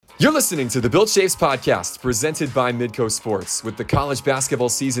You're listening to the Bill Chaves Podcast, presented by Midco Sports. With the college basketball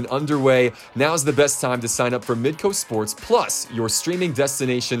season underway, now's the best time to sign up for Midco Sports Plus, your streaming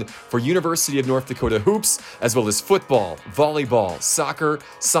destination for University of North Dakota hoops, as well as football, volleyball, soccer,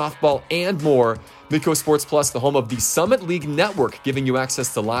 softball, and more. Midco Sports Plus, the home of the Summit League Network, giving you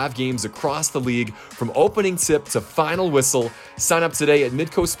access to live games across the league from opening tip to final whistle. Sign up today at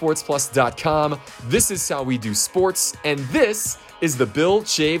midcosportsplus.com. This is how we do sports, and this is the Bill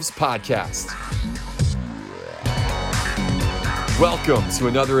Chaves Podcast. Welcome to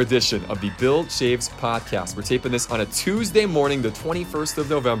another edition of the Bill Chaves Podcast. We're taping this on a Tuesday morning, the 21st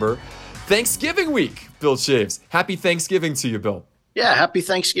of November, Thanksgiving week, Bill Chaves. Happy Thanksgiving to you, Bill. Yeah, happy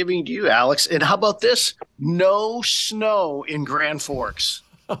Thanksgiving to you, Alex. And how about this? No snow in Grand Forks.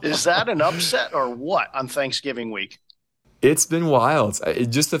 Is that an upset or what on Thanksgiving week? It's been wild.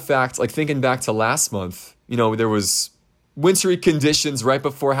 Just the fact, like thinking back to last month, there was wintry conditions right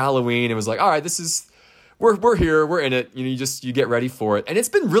before Halloween. It was like, all right, we're here, we're in it. You get ready for it. And it's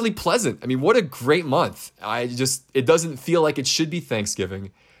been really pleasant. I mean, what a great month. It doesn't feel like it should be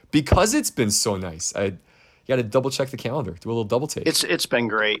Thanksgiving because it's been so nice. You got to double check the calendar, do a little double take. It's been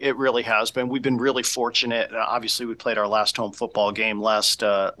great. It really has been. We've been really fortunate. Obviously, we played our last home football game last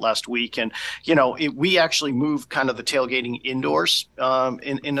week, and we actually moved kind of the tailgating indoors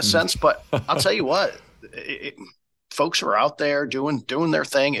in a sense. But I'll tell you what, folks were out there doing their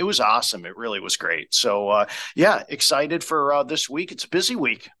thing. It was awesome. It really was great. So excited for this week. It's a busy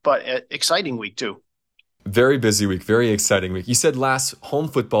week, but exciting week too. Very busy week, very exciting week. You said last home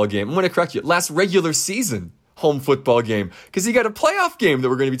football game. I'm going to correct you. Last regular season home football game, because you got a playoff game that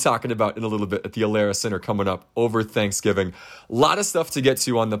we're going to be talking about in a little bit at the Alara Center coming up over Thanksgiving. A lot of stuff to get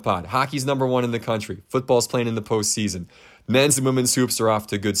to on the pod. Hockey's number one in the country. Football's playing in the postseason. Men's and women's hoops are off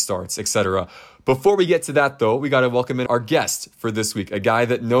to good starts, etc. Before we get to that, though, we got to welcome in our guest for this week, a guy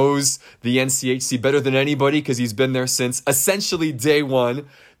that knows the NCHC better than anybody because he's been there since essentially day one,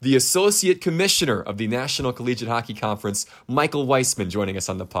 the Associate Commissioner of the National Collegiate Hockey Conference, Michael Weisman, joining us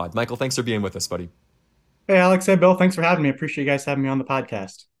on the pod. Michael, thanks for being with us, buddy. Hey, Alex. Hey, Bill. Thanks for having me. I appreciate you guys having me on the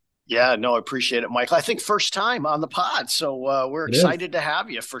podcast. Yeah, no, I appreciate it, Michael. I think first time on the pod, so we're excited to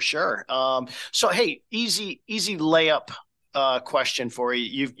have you for sure. So, hey, easy layup question for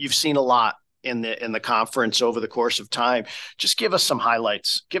you. You've seen a lot in the conference over the course of time. Just give us some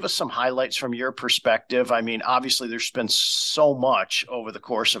highlights. Give us some highlights from your perspective. I mean, obviously there's been so much over the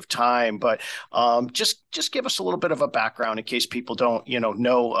course of time, but just give us a little bit of a background in case people don't,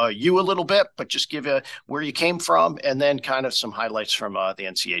 know you a little bit, but just give where you came from and then kind of some highlights from the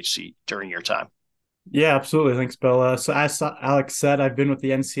NCHC during your time. Yeah, absolutely. Thanks, Bill. So as Alex said, I've been with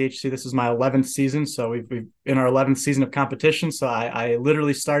the NCHC. This is my 11th season. So we've in our 11th season of competition. So I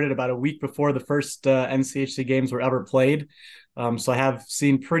literally started about a week before the first NCHC games were ever played. So I have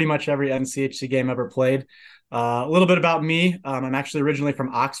seen pretty much every NCHC game ever played. A little bit about me. I'm actually originally from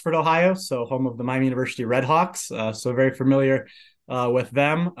Oxford, Ohio, so home of the Miami University Redhawks. So very familiar with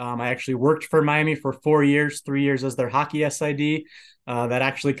them. I actually worked for Miami for 4 years, 3 years as their hockey SID. That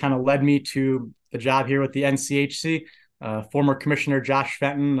actually kind of led me to the job here with the NCHC. Former Commissioner Josh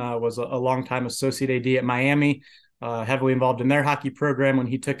Fenton was a longtime associate AD at Miami, heavily involved in their hockey program. When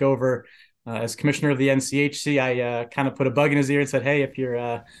he took over as commissioner of the NCHC, I kind of put a bug in his ear and said, hey, if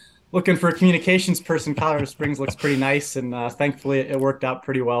you're looking for a communications person, Colorado Springs looks pretty nice. And thankfully, it worked out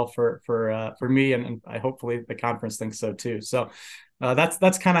pretty well for me, and I hopefully the conference thinks so too. So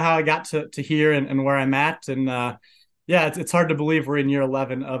that's kind of how I got to here and where I'm at. And it's hard to believe we're in year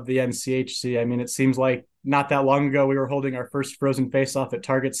 11 of the NCHC. I mean, it seems like not that long ago we were holding our first Frozen Face-Off at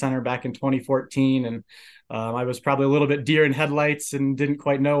Target Center back in 2014, and I was probably a little bit deer in headlights and didn't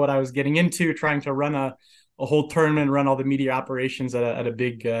quite know what I was getting into, trying to run a whole tournament, run all the media operations at a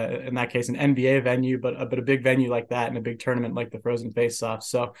big, in that case, an NBA venue, but a big venue like that and a big tournament like the Frozen Face-Off.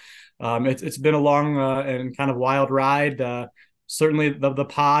 So it's been a long and kind of wild ride. Certainly the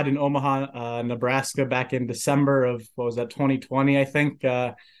pod in Omaha, Nebraska back in December of, 2020, I think,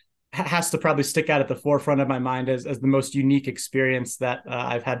 has to probably stick out at the forefront of my mind as the most unique experience that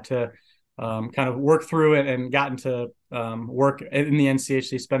I've had to kind of work through it and gotten to work in the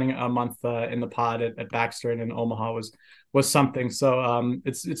NCHC. Spending a month in the pod at Baxter and in Omaha was something. So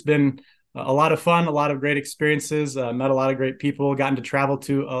it's been a lot of fun, a lot of great experiences, met a lot of great people, gotten to travel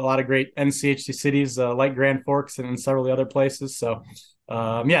to a lot of great NCHC cities like Grand Forks and several other places. So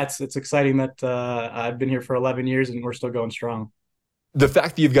it's exciting that I've been here for 11 years and we're still going strong. The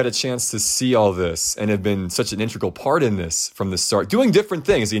fact that you've got a chance to see all this and have been such an integral part in this from the start, doing different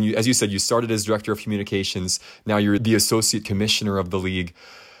things. And as you said, you started as director of communications. Now you're the associate commissioner of the league.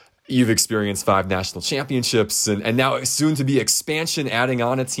 You've experienced 5 national championships and now soon to be expansion, adding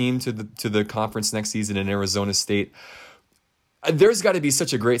on a team to the conference next season in Arizona State. There's got to be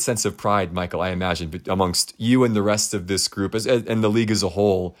such a great sense of pride, Michael, I imagine, amongst you and the rest of this group and the league as a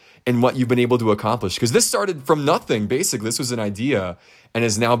whole in what you've been able to accomplish. Because this started from nothing, basically. This was an idea and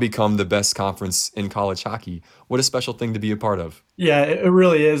has now become the best conference in college hockey. What a special thing to be a part of. Yeah, it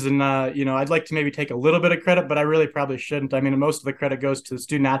really is. And, I'd like to maybe take a little bit of credit, but I really probably shouldn't. I mean, most of the credit goes to the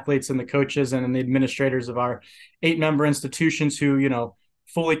student athletes and the coaches and the administrators of our 8-member institutions who,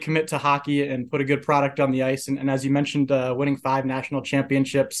 fully commit to hockey and put a good product on the ice. And as you mentioned, winning 5 national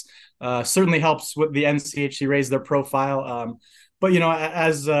championships certainly helps with the NCHC raise their profile. But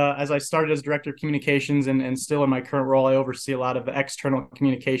as I started as director of communications and still in my current role, I oversee a lot of the external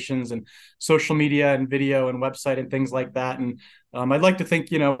communications and social media and video and website and things like that. And I'd like to think,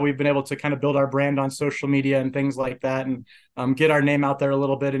 we've been able to kind of build our brand on social media and things like that and get our name out there a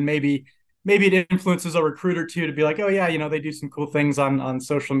little bit. And maybe it influences a recruiter too to be like, oh yeah, they do some cool things on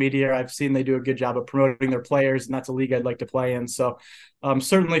social media. I've seen they do a good job of promoting their players, and that's a league I'd like to play in. So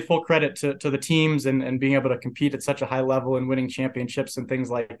certainly full credit to the teams and being able to compete at such a high level and winning championships and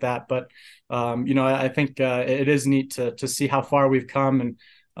things like that. But I think it is neat to see how far we've come.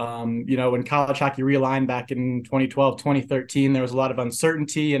 And when college hockey realigned back in 2012, 2013, there was a lot of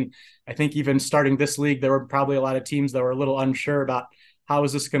uncertainty. And I think even starting this league, there were probably a lot of teams that were a little unsure about how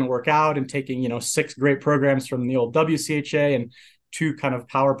is this going to work out, and taking, 6 great programs from the old WCHA and 2 kind of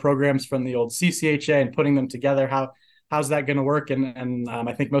power programs from the old CCHA and putting them together. How's that going to work? And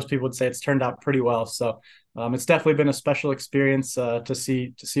I think most people would say it's turned out pretty well. So it's definitely been a special experience to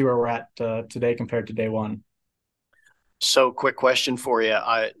see where we're at today compared to day one. So quick question for you.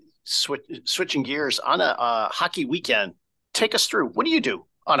 Switching gears on a hockey weekend, take us through. What do you do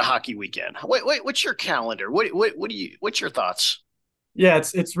on a hockey weekend? What's your calendar? What's your thoughts? Yeah,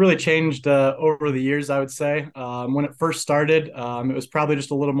 it's really changed over the years, I would say. When it first started, it was probably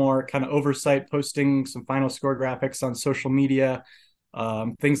just a little more kind of oversight, posting some final score graphics on social media,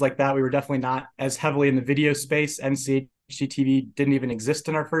 things like that. We were definitely not as heavily in the video space. NCHC TV didn't even exist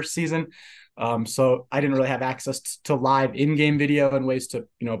in our first season. So I didn't really have access to live in-game video and ways to,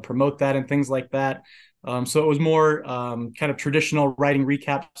 promote that and things like that. So it was more kind of traditional writing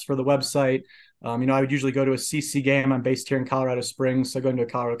recaps for the website. I would usually go to a CC game. I'm based here in Colorado Springs, so going to a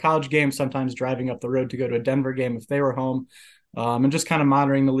Colorado College game, sometimes driving up the road to go to a Denver game if they were home, and just kind of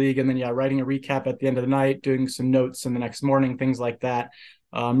monitoring the league. And then, writing a recap at the end of the night, doing some notes in the next morning, things like that.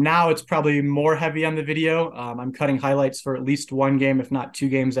 Now it's probably more heavy on the video. I'm cutting highlights for at least 1 game, if not 2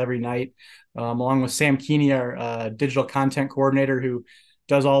 games every night, along with Sam Keeney, our digital content coordinator, who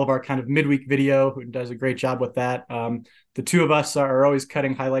does all of our kind of midweek video, who does a great job with that. The 2 of us are always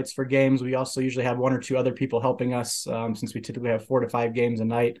cutting highlights for games. We also usually have 1 or 2 other people helping us, since we typically have 4 to 5 games a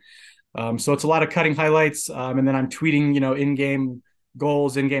night. So it's a lot of cutting highlights. And then I'm tweeting, in-game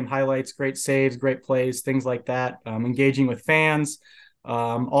goals, in-game highlights, great saves, great plays, things like that. Engaging with fans.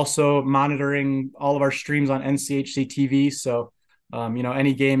 Also monitoring all of our streams on NCHC TV. So,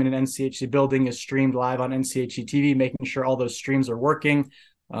 any game in an NCHC building is streamed live on NCHC TV, making sure all those streams are working.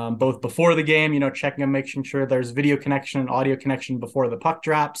 Both before the game, checking them, making sure there's video connection and audio connection before the puck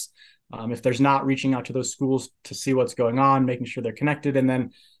drops. If there's not, reaching out to those schools to see what's going on, making sure they're connected. And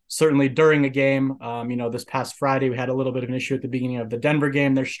then certainly during a game, this past Friday, we had a little bit of an issue at the beginning of the Denver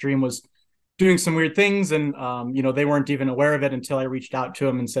game. Their stream was doing some weird things, and, they weren't even aware of it until I reached out to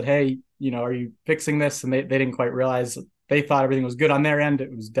them and said, hey, are you fixing this? And they didn't quite realize. They thought everything was good on their end.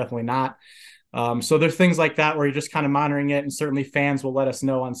 It was definitely not. So there's things like that where you're just kind of monitoring it, and certainly fans will let us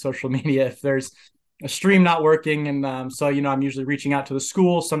know on social media if there's a stream not working. And so, I'm usually reaching out to the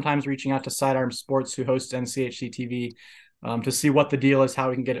school, sometimes reaching out to Sidearm Sports, who hosts NCHC TV, to see what the deal is, how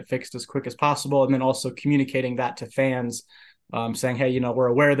we can get it fixed as quick as possible. And then also communicating that to fans, saying, hey, we're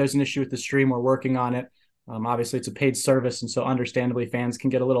aware there's an issue with the stream. We're working on it. Obviously it's a paid service. And so understandably fans can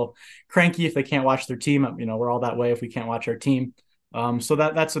get a little cranky if they can't watch their team. We're all that way if we can't watch our team. So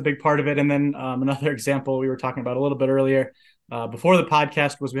that's a big part of it. And then another example we were talking about a little bit earlier before the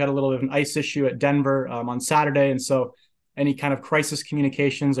podcast was we had a little bit of an ice issue at Denver on Saturday. And so any kind of crisis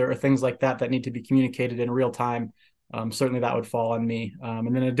communications or things like that need to be communicated in real time, certainly that would fall on me.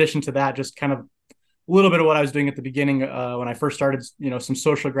 And then in addition to that, just kind of a little bit of what I was doing at the beginning when I first started, some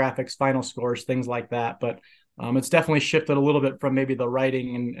social graphics, final scores, things like that. But it's definitely shifted a little bit from maybe the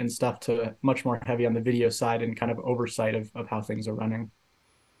writing and stuff to much more heavy on the video side and kind of oversight of how things are running.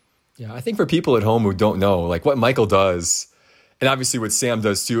 Yeah, I think for people at home who don't know, like what Michael does, and obviously what Sam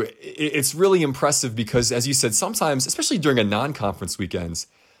does too, it's really impressive because, as you said, sometimes, especially during a non-conference weekends,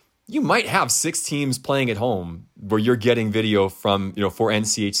 you might have 6 teams playing at home where you're getting video from, for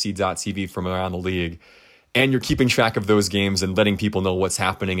NCHC.TV from around the league. And you're keeping track of those games and letting people know what's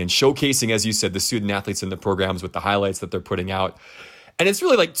happening and showcasing, as you said, the student athletes in the programs with the highlights that they're putting out. And it's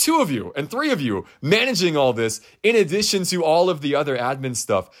really like 2 of you and 3 of you managing all this in addition to all of the other admin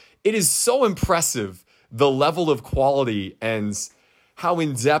stuff. It is so impressive, the level of quality and how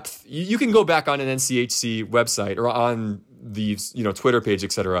in depth you can go back on an NCHC website or on the Twitter page,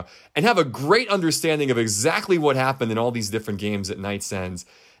 etc., and have a great understanding of exactly what happened in all these different games at night's ends.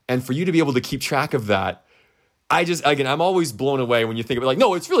 And for you to be able to keep track of that, I'm always blown away when you think of it like,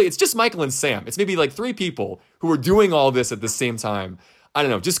 no, it's just Michael and Sam. It's maybe like 3 people who are doing all this at the same time. I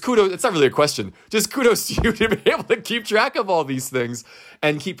don't know, just kudos. It's not really a question. Just kudos to you to be able to keep track of all these things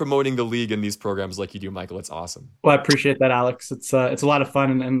and keep promoting the league and these programs like you do, Michael. It's awesome. Well, I appreciate that, Alex. It's a lot of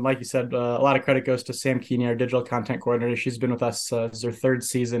fun. And like you said, a lot of credit goes to Sam Keeney, our digital content coordinator. She's been with us this is her 3rd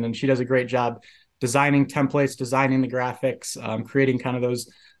season, and she does a great job designing templates, designing the graphics, creating kind of those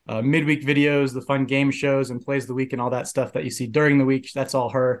midweek videos, the fun game shows and plays of the week and all that stuff that you see during the week. That's all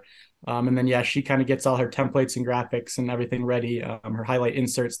her. And then, she kind of gets all her templates and graphics and everything ready, her highlight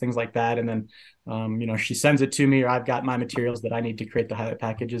inserts, things like that. And then, she sends it to me, or I've got my materials that I need to create the highlight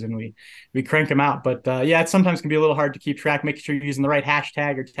packages, and we crank them out. But it sometimes can be a little hard to keep track, making sure you're using the right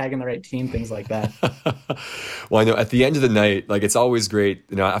hashtag or tagging the right team, things like that. Well, I know at the end of the night, like it's always great.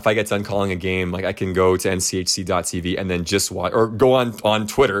 If I get done calling a game, like I can go to NCHC.TV and then just watch, or go on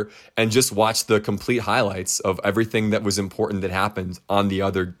Twitter and just watch the complete highlights of everything that was important that happened on the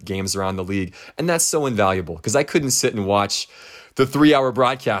other games around the league. And that's so invaluable because I couldn't sit and watch the 3-hour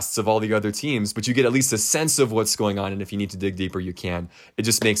broadcasts of all the other teams, but you get at least a sense of what's going on. And if you need to dig deeper, you can. It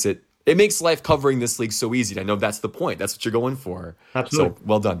just makes life covering this league so easy. And I know that's the point. That's what you're going for. Absolutely. So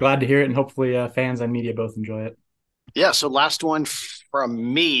well done. Glad to hear it. And hopefully fans and media both enjoy it. Yeah. So last one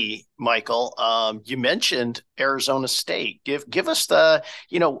from me, Michael. You mentioned Arizona State. Give us the,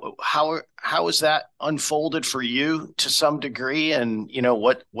 how is that unfolded for you to some degree, and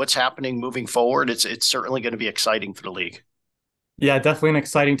what's happening moving forward? It's certainly going to be exciting for the league. Yeah, definitely an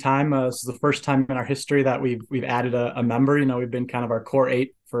exciting time. This is the first time in our history that we've added a member. We've been kind of our core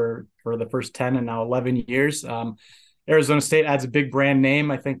 8 for the first 10 and now 11 years. Arizona State adds a big brand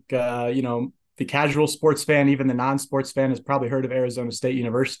name. I think the casual sports fan, even the non-sports fan, has probably heard of Arizona State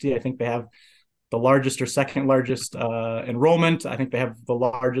University. I think they have the largest or second largest enrollment. I think they have the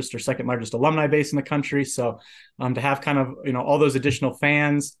largest or second largest alumni base in the country. So to have kind of all those additional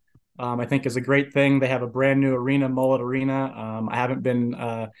fans, I think is a great thing. They have a brand new arena, Mullet Arena. I haven't been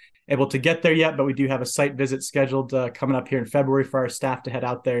able to get there yet, but we do have a site visit scheduled coming up here in February for our staff to head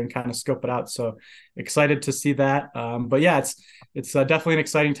out there and kind of scope it out. So excited to see that. But yeah, it's definitely an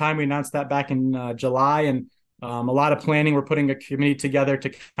exciting time. We announced that back in July, and a lot of planning. We're putting a committee together to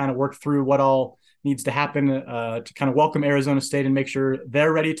kind of work through what all needs to happen to kind of welcome Arizona State and make sure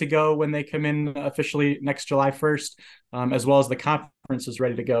they're ready to go when they come in officially next July 1st, as well as the conference is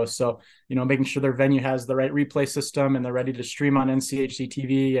ready to go. So, making sure their venue has the right replay system and they're ready to stream on NCHC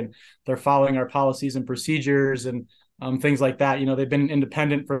TV, and they're following our policies and procedures and things like that. They've been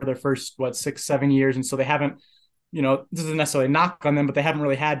independent for their first, 6-7 years. And so they haven't, this isn't necessarily a knock on them, but they haven't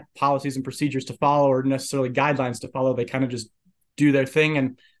really had policies and procedures to follow or necessarily guidelines to follow. They kind of just do their thing,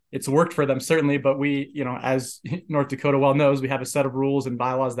 and it's worked for them, certainly. But we, as North Dakota well knows, we have a set of rules and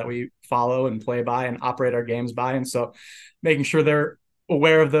bylaws that we follow and play by and operate our games by. And so making sure they're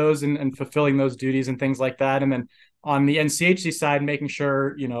aware of those and fulfilling those duties and things like that. And then on the NCHC side, making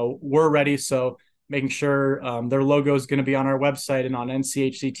sure, we're ready. So making sure their logo is going to be on our website and on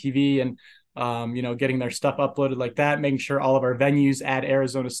NCHC TV, and getting their stuff uploaded like that, making sure all of our venues add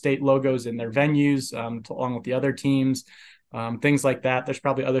Arizona State logos in their venues, along with the other teams, things like that. There's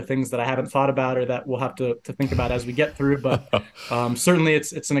probably other things that I haven't thought about or that we'll have to think about as we get through, but certainly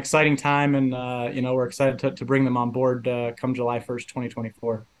it's an exciting time, and we're excited to bring them on board come July 1st,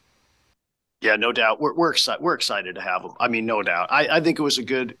 2024. Yeah, no doubt. We're excited. We're excited to have them. I mean, no doubt. I think it was a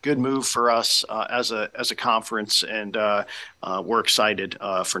good move for us as a conference, and we're excited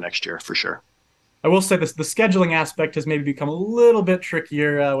for next year for sure. I will say this: the scheduling aspect has maybe become a little bit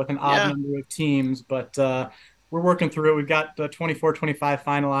trickier with an odd number of teams, but we're working through it. We've got 24-25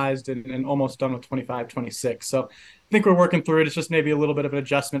 finalized and almost done with 25-26. So I think we're working through it. It's just maybe a little bit of an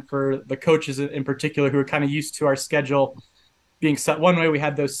adjustment for the coaches in particular, who are kind of used to our schedule being set one way. We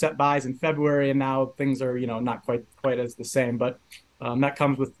had those set buys in February, and now things are, not quite as the same. But that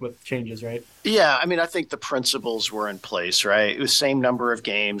comes with changes, right? Yeah, I mean, I think the principles were in place, right? It was same number of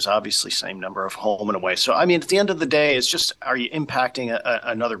games, obviously same number of home and away. So, I mean, at the end of the day, it's just, are you impacting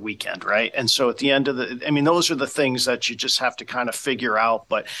another weekend, right? And so at the end of those are the things that you just have to kind of figure out.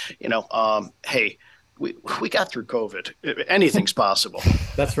 But, hey, we got through COVID. Anything's possible.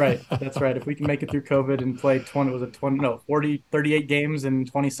 That's right. That's right. If we can make it through COVID and play 38 games in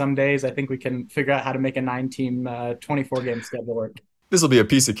 20 some days, I think we can figure out how to make a 9-team, 24-game schedule work. This will be a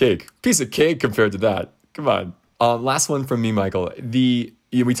piece of cake. Piece of cake compared to that. Come on. Last one from me, Michael. We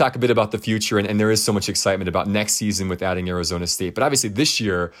talk a bit about the future, and there is so much excitement about next season with adding Arizona State. But obviously this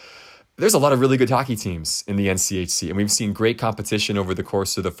year, there's a lot of really good hockey teams in the NCHC, and we've seen great competition over the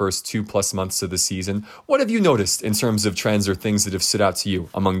course of the first 2+ months of the season. What have you noticed in terms of trends or things that have stood out to you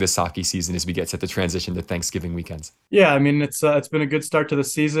among this hockey season as we get set to transition to Thanksgiving weekends? Yeah, I mean, it's been a good start to the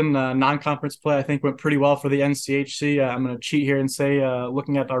season. Non-conference play, I think, went pretty well for the NCHC. I'm going to cheat here and say,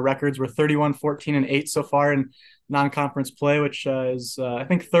 looking at our records, we're 31-14-8 so far in non-conference play, which is I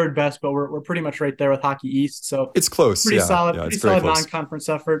think third best, but we're pretty much right there with Hockey East. So it's close. Pretty solid, yeah, pretty solid non-conference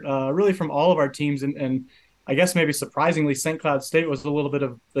effort, really from all of our teams. And I guess maybe surprisingly, St. Cloud State was a little bit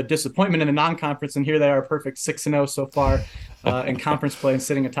of a disappointment in the non-conference, and here they are, a perfect 6-0 so far in conference play and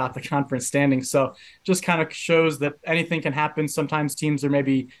sitting atop the conference standing. So just kind of shows that anything can happen. Sometimes teams are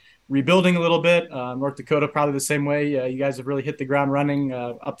maybe rebuilding a little bit. North Dakota probably the same way. You guys have really hit the ground running,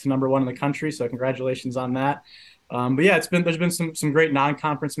 up to number 1 in the country. So congratulations on that. But yeah, there's been some great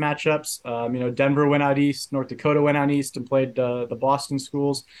non-conference matchups. Denver went out east, North Dakota went out east and played the Boston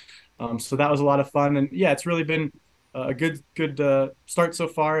schools. So that was a lot of fun. And yeah, it's really been a good start so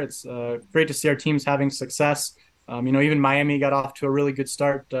far. It's great to see our teams having success. Even Miami got off to a really good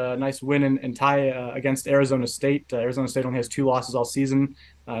start. Nice win and tie against Arizona State. Arizona State only has 2 losses all season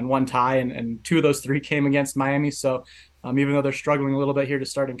and 1 tie, and 2 of those 3 came against Miami. So even though they're struggling a little bit here to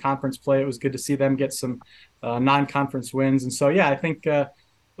start in conference play, it was good to see them get some non-conference wins. And so, yeah, I think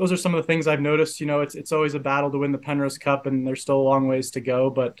those are some of the things I've noticed. It's always a battle to win the Penrose Cup, and there's still a long ways to go.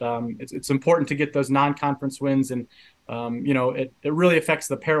 But it's important to get those non-conference wins, and it really affects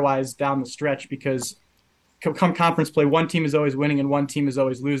the pairwise down the stretch, because come conference play, one team is always winning and one team is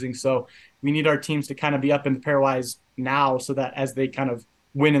always losing. So we need our teams to kind of be up in the pairwise now, so that as they kind of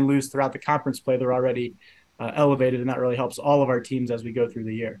win and lose throughout the conference play, they're already elevated, and that really helps all of our teams as we go through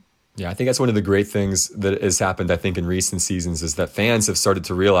the year. Yeah, I think that's one of the great things that has happened, I think, in recent seasons, is that fans have started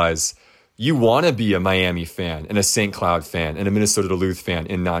to realize you want to be a Miami fan and a St. Cloud fan and a Minnesota Duluth fan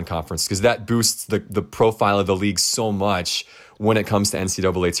in non-conference, because that boosts the profile of the league so much when it comes to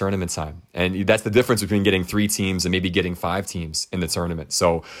NCAA tournament time. And that's the difference between getting 3 teams and maybe getting 5 teams in the tournament.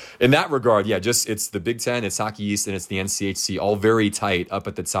 So in that regard, yeah, it's the Big Ten, it's Hockey East, and it's the NCHC, all very tight up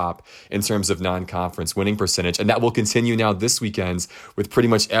at the top in terms of non-conference winning percentage. And that will continue now this weekend, with pretty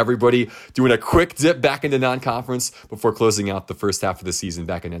much everybody doing a quick dip back into non-conference before closing out the first half of the season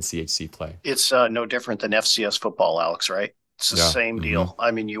back in NCHC play. It's no different than FCS football, Alex, right? It's the same deal. Mm-hmm.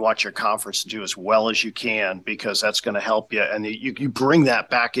 I mean, you want your conference to do as well as you can, because that's going to help you. And you bring that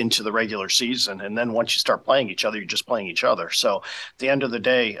back into the regular season. And then once you start playing each other, you're just playing each other. So at the end of the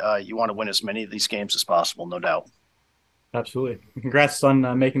day, you want to win as many of these games as possible, no doubt. Absolutely. Congrats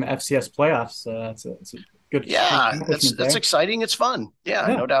on making the FCS playoffs. It's a good. Yeah, that's exciting. It's fun. Yeah,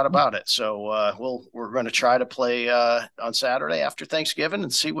 no doubt about it. So we're going to try to play on Saturday after Thanksgiving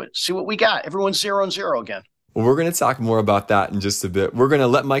and see what we got. Everyone's 0-0 again. Well, we're going to talk more about that in just a bit. We're going to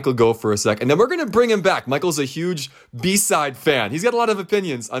let Michael go for a sec, and then we're going to bring him back. Michael's a huge B-side fan. He's got a lot of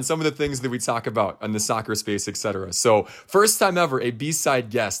opinions on some of the things that we talk about in the soccer space, etc. So first time ever, a B-side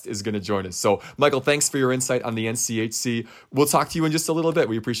guest is going to join us. So Michael, thanks for your insight on the NCHC. We'll talk to you in just a little bit.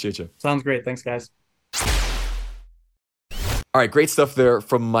 We appreciate you. Sounds great. Thanks, guys. All right, great stuff there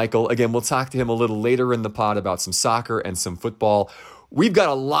from Michael. Again, we'll talk to him a little later in the pod about some soccer and some football. We've got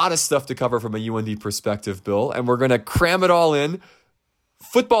a lot of stuff to cover from a UND perspective, Bill, and we're going to cram it all in.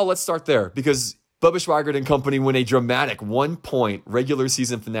 Football, let's start there, because Bubba Schweigert and company win a dramatic 1-point regular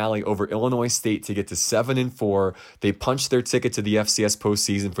season finale over Illinois State to get to 7-4. They punch their ticket to the FCS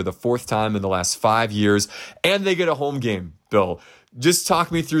postseason for the 4th time in the last 5 years, and they get a home game, Bill. Just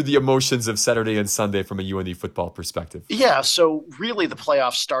talk me through the emotions of Saturday and Sunday from a UND football perspective. Yeah, so really the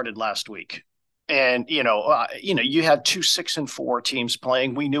playoffs started last week. And, you had 2 6-4 teams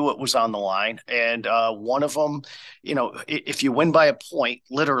playing. We knew it was on the line. And one of them, if you win by a point,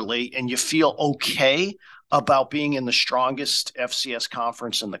 literally, and you feel okay about being in the strongest FCS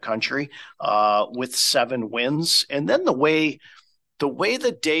conference in the country with 7 wins. And then the way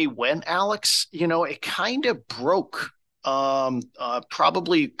the day went, Alex, it kind of broke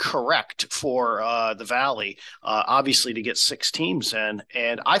probably correct for the Valley, obviously, to get 6 teams in.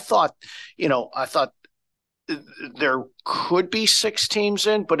 And I thought there could be 6 teams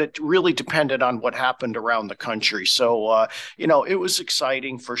in, but it really depended on what happened around the country. So, it was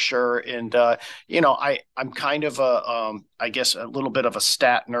exciting for sure. And, I'm kind of I guess a little bit of a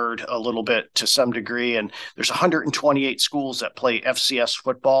stat nerd, a little bit to some degree. And there's 128 schools that play FCS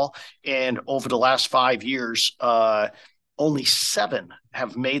football. And over the last 5 years, only 7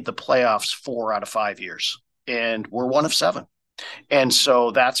 have made the playoffs 4 out of 5 years. And we're one of 7. And so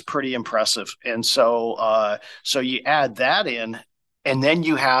that's pretty impressive. And so you add that in, and then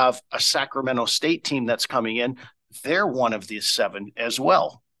you have a Sacramento State team that's coming in. They're one of these 7 as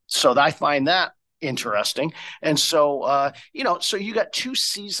well. So I find that interesting. And so, so you got 2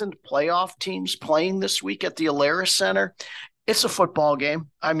 seasoned playoff teams playing this week at the Alara Center. It's a football game.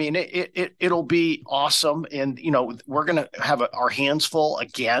 I mean, it'll be awesome. And, we're going to have our hands full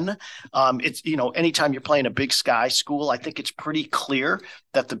again. It's, anytime you're playing a Big Sky school, I think it's pretty clear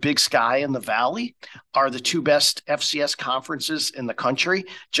that the Big Sky and the Valley are the 2 best FCS conferences in the country,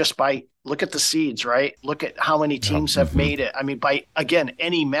 just by look at the seeds, right? Look at how many teams have made it. I mean, by, again,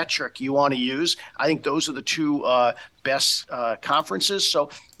 any metric you want to use, I think those are the 2 best conferences. So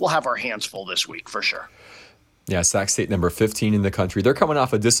we'll have our hands full this week for sure. Yeah, Sac State number 15 in the country. They're coming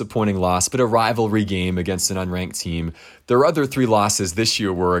off a disappointing loss, but a rivalry game against an unranked team. Their other 3 losses this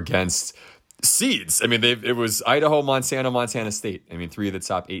year were against seeds. I mean, it was Idaho, Montana State. I mean, 3 of the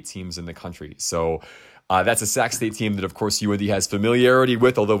top 8 teams in the country. So that's a Sac State team that, of course, UND has familiarity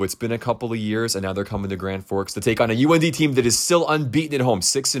with, although it's been a couple of years, and now they're coming to Grand Forks to take on a UND team that is still unbeaten at home,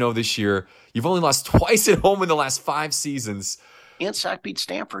 6-0 this year. You've only lost twice at home in the last 5 seasons. And Sac beat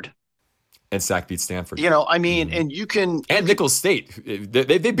Stanford. And Sac beat Stanford. And you can... And Nicholls State.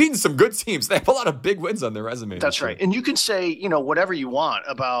 They've beaten some good teams. They have a lot of big wins on their resume. That's right. And you can say, whatever you want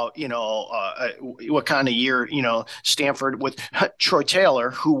about, what kind of year, Stanford with Troy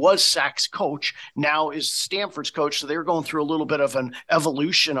Taylor, who was Sac's coach, now is Stanford's coach. So they're going through a little bit of an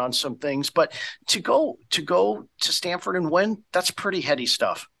evolution on some things. But to go to Stanford and win, that's pretty heady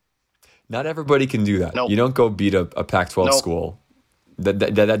stuff. Not everybody can do that. Nope. You don't go beat a Pac-12 Nope. school.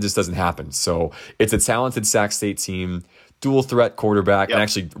 That just doesn't happen. So it's a talented Sac State team, dual threat quarterback, and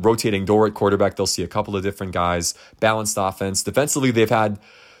actually rotating door at quarterback. They'll see a couple of different guys, balanced offense. Defensively, they've had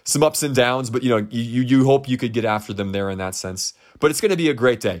some ups and downs, but you hope you could get after them there in that sense. But it's going to be a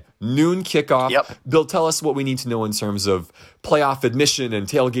great day. Noon kickoff. Yep. Bill, tell us what we need to know in terms of playoff admission and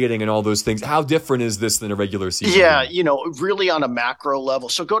tailgating and all those things. How different is this than a regular season game? Really on a macro level.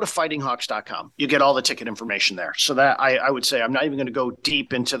 So go to fightinghawks.com. You get all the ticket information there. So that I would say I'm not even going to go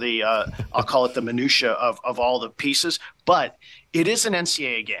deep into the, I'll call it the minutia of all the pieces, but it is an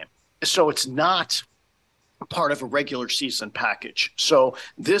NCAA game. So it's not part of a regular season package. So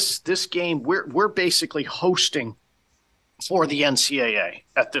this game, we're basically hosting for the NCAA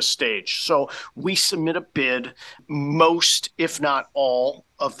at this stage. So we submit a bid. Most, if not all,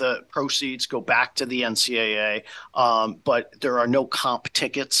 of the proceeds go back to the NCAA, but there are no comp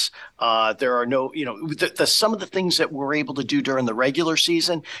tickets. There are no, some of the things that we're able to do during the regular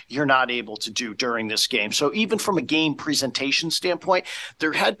season, you're not able to do during this game. So even from a game presentation standpoint,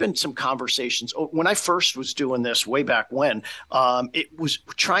 there had been some conversations. When I first was doing this way back when, it was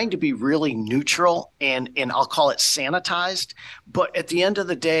trying to be really neutral and I'll call it sanitized. But at the end of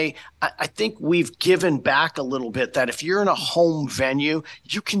the day, I think we've given back a little bit that if you're in a home venue,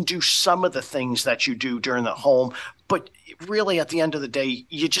 you can do some of the things that you do during the home, but really at the end of the day,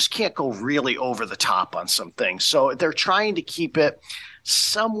 you just can't go really over the top on some things. So they're trying to keep it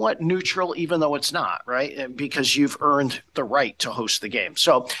somewhat neutral, even though it's not, right? Because you've earned the right to host the game.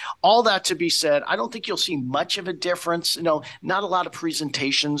 So all that to be said, I don't think you'll see much of a difference. Not a lot of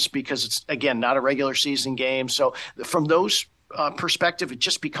presentations because it's, again, not a regular season game. So from those perspective, it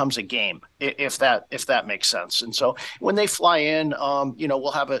just becomes a game, if that makes sense. And so when they fly in,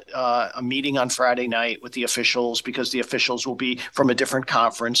 we'll have a meeting on Friday night with the officials, because the officials will be from a different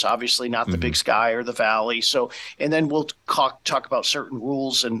conference, obviously not the Big Sky or the Valley. So, and then we'll talk about certain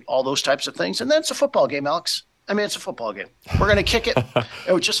rules and all those types of things. And then it's a football game, Alex. I mean, it's a football game. We're going to kick it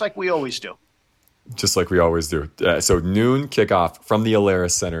just like we always do. Just like we always do. So noon kickoff from the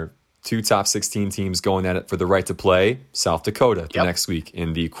Alara Center. 2 top 16 teams going at it for the right to play South Dakota the next week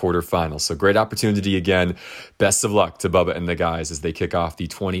in the quarterfinals. So great opportunity again. Best of luck to Bubba and the guys as they kick off the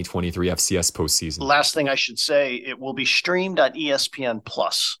 2023 FCS postseason. Last thing I should say, it will be streamed on ESPN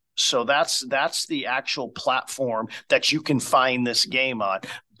Plus. So that's the actual platform that you can find this game on.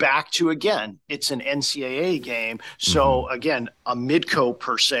 Back to, again, it's an NCAA game. So again, a Midco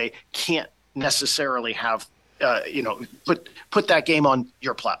per se can't necessarily have put that game on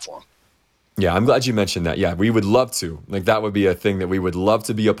your platform. Yeah, I'm glad you mentioned that. Yeah, we would love to. Like, that would be a thing that we would love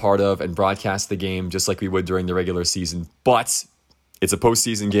to be a part of and broadcast the game just like we would during the regular season. But it's a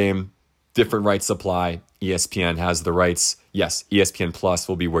postseason game, different rights apply. ESPN has the rights. Yes, ESPN Plus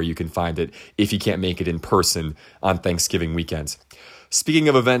will be where you can find it if you can't make it in person on Thanksgiving weekend. Speaking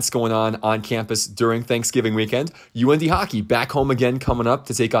of events going on campus during Thanksgiving weekend, UND hockey back home again coming up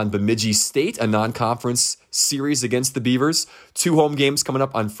to take on Bemidji State, a non-conference series against the Beavers. 2 home games coming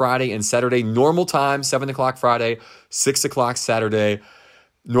up on Friday and Saturday. Normal time, 7 o'clock Friday, 6 o'clock Saturday.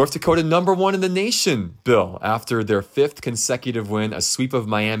 North Dakota #1 in the nation, Bill, after their 5th consecutive win, a sweep of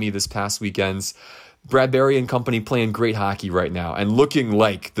Miami this past weekend. Bradbury and company playing great hockey right now and looking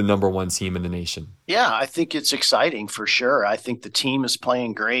like the #1 team in the nation. Yeah, I think it's exciting for sure. I think the team is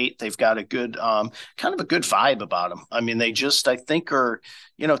playing great. They've got a good, kind of a good vibe about them. I mean, they just, I think, are,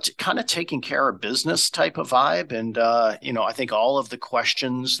 kind of taking care of business type of vibe. And, I think all of the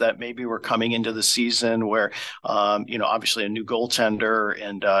questions that maybe were coming into the season where, obviously a new goaltender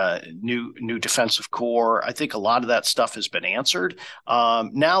and new defensive core, I think a lot of that stuff has been answered.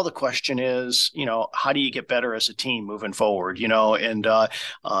 Now the question is, how do you get better as a team moving forward? And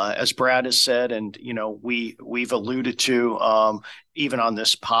as Brad has said, and we've alluded to even on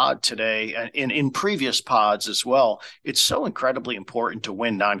this pod today and in previous pods as well, it's so incredibly important to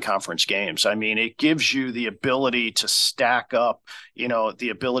win non-conference games. I mean, it gives you the ability to stack up, the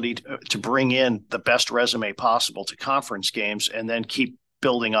ability to bring in the best resume possible to conference games and then keep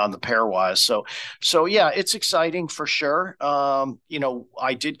building on the pairwise. So yeah, it's exciting for sure.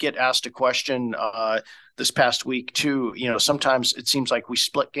 I did get asked a question this past week too. Sometimes it seems like we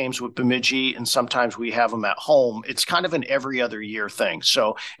split games with Bemidji and sometimes we have them at home. It's kind of an every other year thing.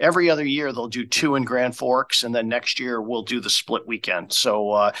 So every other year they'll do 2 in Grand Forks and then next year we'll do the split weekend.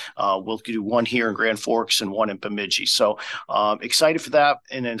 So we'll do 1 here in Grand Forks and 1 in Bemidji. So excited for that.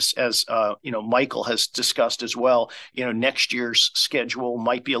 And as Michael has discussed as well, next year's schedule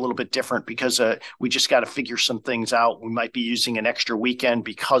might be a little bit different because we just got to figure some things out. We might be using an extra weekend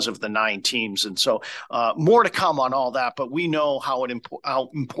because of the 9 teams. And so more to come on all that, but we know how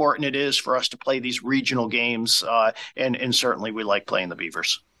important it is for us to play these regional games, and certainly we like playing the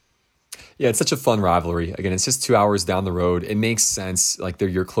Beavers. Yeah, it's such a fun rivalry. Again, it's just 2 hours down the road. It makes sense. Like, they're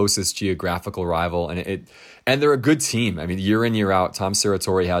your closest geographical rival, and they're a good team. I mean, year in, year out, Tom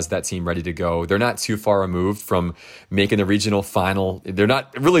Serratori has that team ready to go. They're not too far removed from making a regional final. They're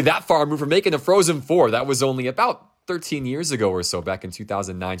not really that far removed from making the Frozen Four. That was only about 13 years ago or so, back in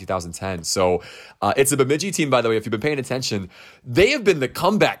 2009, 2010. So it's a Bemidji team, by the way, if you've been paying attention. They have been the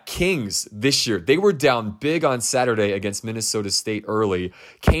comeback kings this year. They were down big on Saturday against Minnesota State early,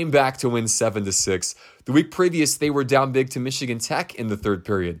 came back to win 7-6. The week previous, they were down big to Michigan Tech in the third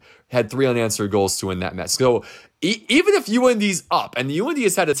period, had 3 unanswered goals to win that match. So even if UND's up, and UND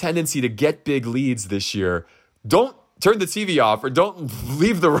has had a tendency to get big leads this year, don't turn the TV off or don't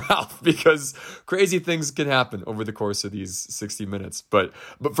leave the route because crazy things can happen over the course of these 60 minutes. But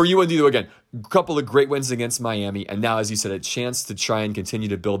for UND, though, again, a couple of great wins against Miami. And now, as you said, a chance to try and continue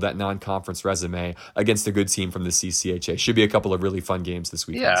to build that non-conference resume against a good team from the CCHA. Should be a couple of really fun games this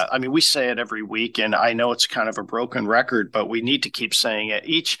weekend. Yeah, I mean, we say it every week, and I know it's kind of a broken record, but we need to keep saying it.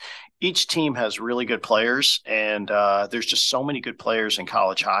 Each team has really good players, and there's just so many good players in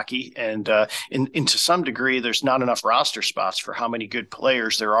college hockey. And to some degree, there's not enough roster spots for how many good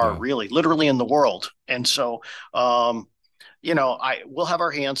players there are really, literally in the world. And so, we'll have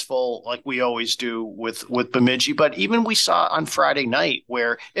our hands full like we always do with Bemidji. But even we saw on Friday night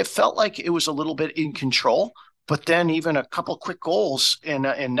where it felt like it was a little bit in control. But then even a couple quick goals, and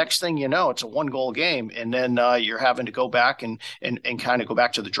next thing you know, it's a 1-goal game, and then you're having to go back and kind of go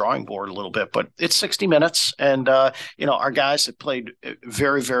back to the drawing board a little bit. But it's 60 minutes, and our guys have played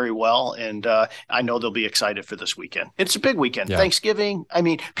very, very well, and I know they'll be excited for this weekend. It's a big weekend, Thanksgiving. I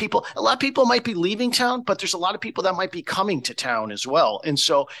mean, a lot of people might be leaving town, but there's a lot of people that might be coming to town as well. And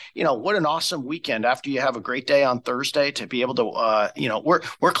so, what an awesome weekend after you have a great day on Thursday to be able to,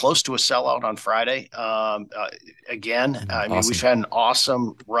 we're close to a sellout on Friday. Again, I mean, we've had an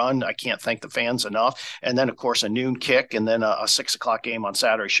awesome run. I can't thank the fans enough. And then, of course, a noon kick and then a 6 o'clock game on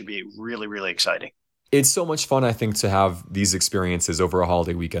Saturday should be really, really exciting. It's so much fun, I think, to have these experiences over a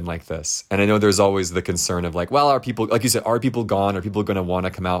holiday weekend like this. And I know there's always the concern of like, well, are people, like you said, are people gone? Are people going to want to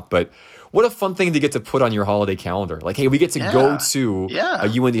come out? But what a fun thing to get to put on your holiday calendar. Like, hey, we get to go to a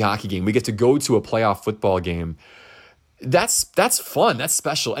UND hockey game. We get to go to a playoff football game. That's fun. That's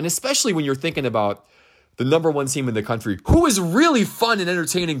special. And especially when you're thinking about the number one team in the country, who is really fun and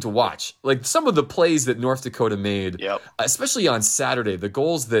entertaining to watch. Like some of the plays that North Dakota made, especially on Saturday, the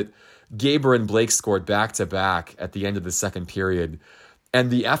goals that Gaber and Blake scored back-to-back at the end of the second period,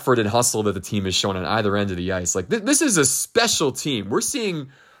 and the effort and hustle that the team has shown on either end of the ice. Like this is a special team. We're seeing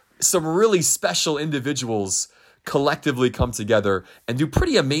some really special individuals collectively come together and do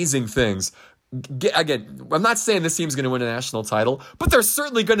pretty amazing things. Again, I'm not saying this team's going to win a national title, but they're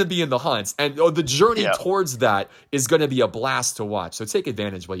certainly going to be in the hunt. And the journey towards that is going to be a blast to watch. So take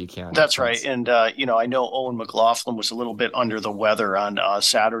advantage while you can. That's right. And, I know Owen McLaughlin was a little bit under the weather on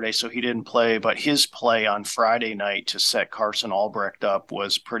Saturday, so he didn't play. But his play on Friday night to set Carson Albrecht up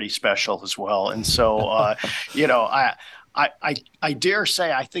was pretty special as well. And so, I dare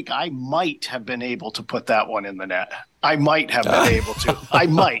say I think I might have been able to put that one in the net. I might have been able to. I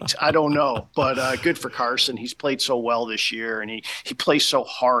might. I don't know. But good for Carson. He's played so well this year, and he plays so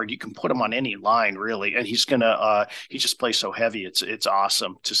hard. You can put him on any line, really, and he's gonna. He just plays so heavy. It's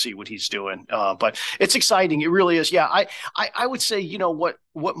awesome to see what he's doing. But it's exciting. It really is. Yeah. I would say,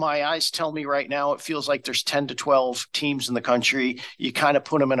 what my eyes tell me right now, it feels like there's 10 to 12 teams in the country. You kind of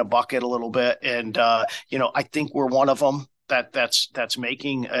put them in a bucket a little bit, and I think we're one of them. That's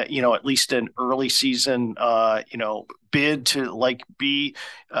making at least an early season bid to be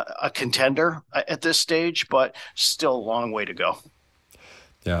a contender at this stage, but still a long way to go.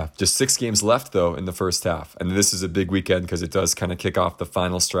 Yeah, just 6 games left though in the first half, and this is a big weekend because it does kind of kick off the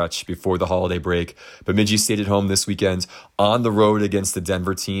final stretch before the holiday break. Bemidji stayed at home this weekend on the road against the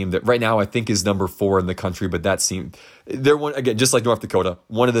Denver team that right now I think is number 4 in the country, but that team, they're one again, just like North Dakota,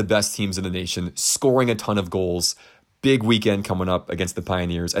 one of the best teams in the nation, scoring a ton of goals. Big weekend coming up against the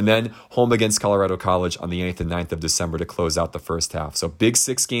Pioneers, and then home against Colorado College on the 8th and 9th of December to close out the first half. So big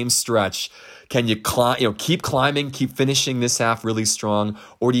 6-game stretch. Can you keep climbing, keep finishing this half really strong,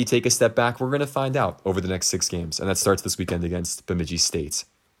 or do you take a step back? We're going to find out over the next 6 games, and that starts this weekend against Bemidji State.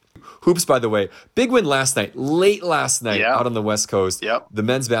 Hoops, by the way, big win late last night out on the West Coast. The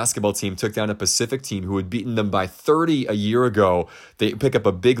men's basketball team took down a Pacific team who had beaten them by 30 a year ago. They pick up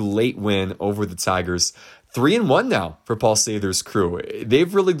a big late win over the Tigers. 3-1 now for Paul Sather's crew.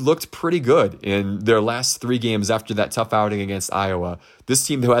 They've really looked pretty good in their last 3 games after that tough outing against Iowa. This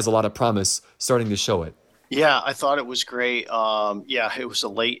team who has a lot of promise starting to show it. Yeah, I thought it was great. It was a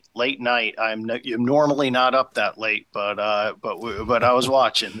late night. I'm normally not up that late, but I was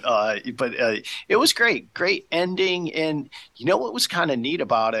watching. It was great ending. And what was kind of neat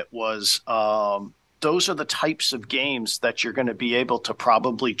about it was those are the types of games that you're going to be able to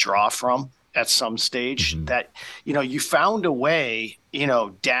probably draw from at some stage. That you found a way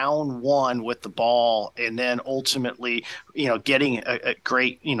down 1 with the ball, and then ultimately getting a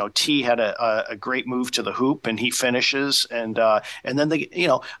great T had a great move to the hoop, and he finishes, and then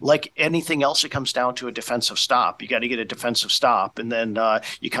like anything else, it comes down to a defensive stop. You got to get a defensive stop, and then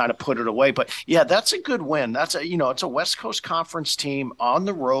you kind of put it away. But yeah, that's a good win. That's it's a West Coast Conference team on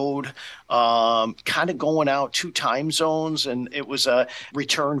the road, kind of going out 2 time zones, and it was a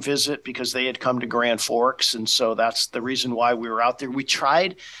return visit because they had come to Grand Forks, and so that's the reason why we were out there. We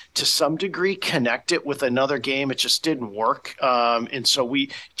tried to some degree connect it with another game. It just didn't work. And so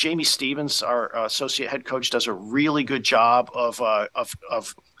Jamie Stevens, our associate head coach, does a really good job of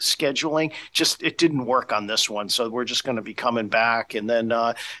scheduling. Just it didn't work on this one. So we're just going to be coming back. And then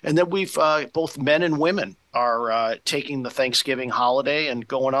we've both men and women are taking the Thanksgiving holiday and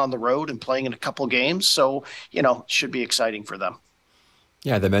going on the road and playing in a couple games. So, it should be exciting for them.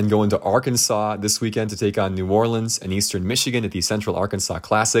 Yeah, the men going to Arkansas this weekend to take on New Orleans and Eastern Michigan at the Central Arkansas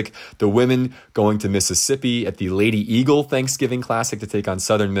Classic. The women going to Mississippi at the Lady Eagle Thanksgiving Classic to take on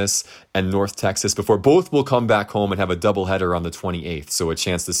Southern Miss and North Texas before both will come back home and have a doubleheader on the 28th. So a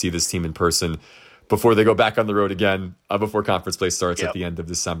chance to see this team in person before they go back on the road again before conference play starts at the end of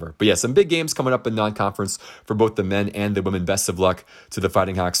December. But yeah, some big games coming up in non-conference for both the men and the women. Best of luck to the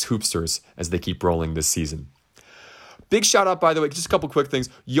Fighting Hawks Hoopsters as they keep rolling this season. Big shout out, by the way, just a couple quick things.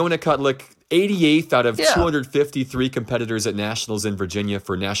 Yona Kutlik, 88th out of 253 competitors at Nationals in Virginia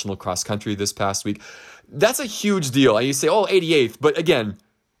for National Cross Country this past week. That's a huge deal. And you say, 88th. But again,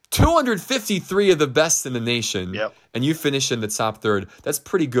 253 of the best in the nation. And you finish in the top third. That's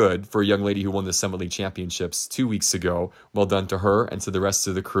pretty good for a young lady who won the Summit League Championships 2 weeks ago. Well done to her and to the rest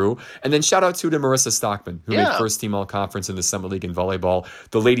of the crew. And then shout out to Marissa Stockman, who made first team all-conference in the Summit League in volleyball.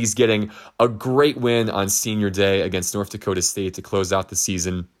 The ladies getting a great win on senior day against North Dakota State to close out the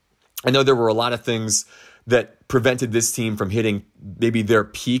season. I know there were a lot of things that prevented this team from hitting maybe their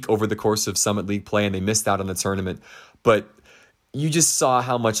peak over the course of Summit League play, and they missed out on the tournament. But you just saw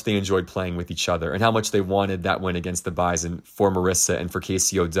how much they enjoyed playing with each other and how much they wanted that win against the Bison for Marissa and for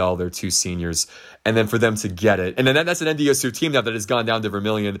Casey Odell, their two seniors, and then for them to get it. And then that's an NDSU team now that has gone down to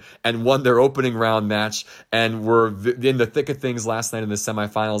Vermilion and won their opening round match and were in the thick of things last night in the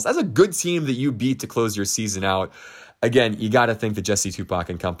semifinals. That's a good team that you beat to close your season out. Again, you got to think that Jesse Tupac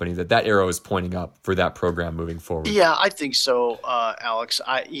and company, that arrow is pointing up for that program moving forward. Yeah, I think so, Alex.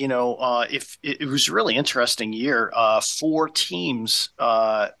 If it was a really interesting year, 4 teams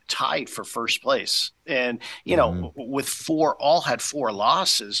tied for first place, and with 4, all had 4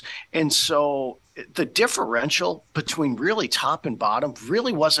 losses, and so the differential between really top and bottom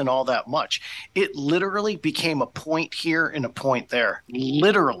really wasn't all that much. It literally became a point here and a point there.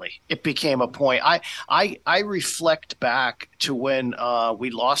 Literally, it became a point. I reflect back to when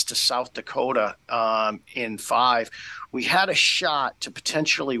we lost to South Dakota in 5. We had a shot to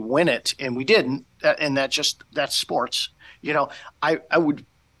potentially win it, and we didn't. And that's sports. I would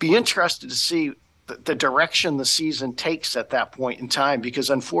be interested to see the direction the season takes at that point in time, because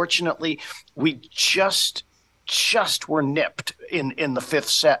unfortunately we just were nipped in the 5th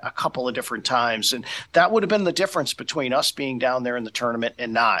set a couple of different times, and that would have been the difference between us being down there in the tournament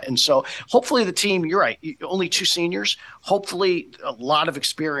and not. And so hopefully the team, you're right, only 2 seniors, hopefully a lot of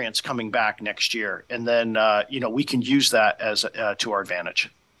experience coming back next year, and then we can use that as to our advantage.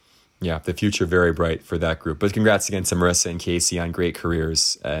 Yeah, the future very bright for that group. But congrats again to Marissa and Casey on great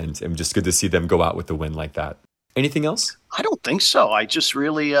careers, and just good to see them go out with the win like that. Anything else? I don't think so. I just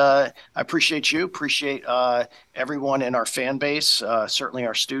really appreciate everyone in our fan base, certainly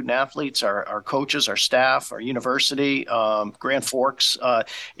our student athletes, our coaches, our staff, our university, Grand Forks.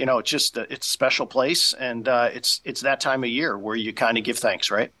 It's a special place, and it's that time of year where you kind of give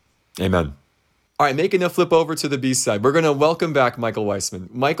thanks, right? Amen. All right, making a flip over to the B-side. We're going to welcome back Michael Weisman.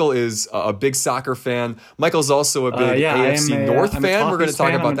 Michael is a big soccer fan. Michael's also a big AFC North fan. We're going to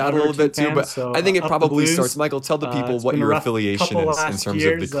talk about that a little bit too, but I think it probably starts. Michael, tell the people what your affiliation is in terms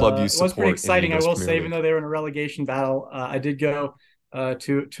of the club you support. It was pretty exciting, I will say, even though they were in a relegation battle. I did go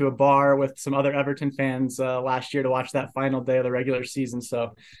to a bar with some other Everton fans last year to watch that final day of the regular season.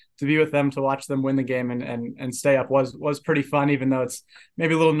 So to be with them, to watch them win the game and stay up was pretty fun, even though it's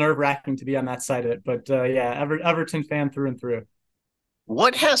maybe a little nerve-wracking to be on that side of it. But Everton fan through and through.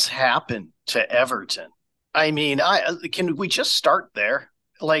 What has happened to Everton? I mean, can we just start there?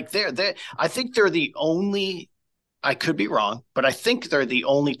 Like I think they're the only, I could be wrong, but I think they're the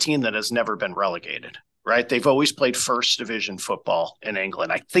only team that has never been relegated. Right? They've always played first division football in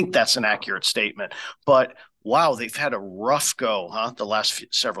England. I think that's an accurate statement. But wow, they've had a rough go, the last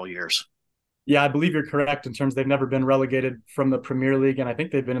several years. Yeah, I believe you're correct in terms they've never been relegated from the Premier League, and I think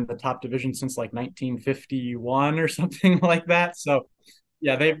they've been in the top division since like 1951 or something like that. So,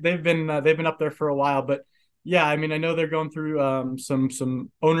 yeah, they've been up there for a while. But yeah, I mean, I know they're going through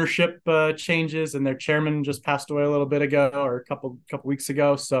some ownership changes, and their chairman just passed away a little bit ago, or a couple weeks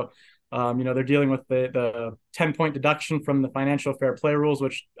ago. So. They're dealing with the 10-point deduction from the financial fair play rules,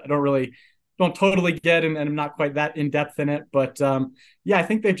 which I don't totally get, and I'm not quite that in depth in it. But I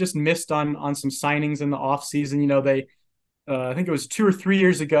think they've just missed on some signings in the off season. I think it was 2 or 3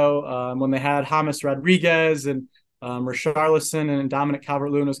 years ago when they had James Rodriguez and Richarlison, and Dominic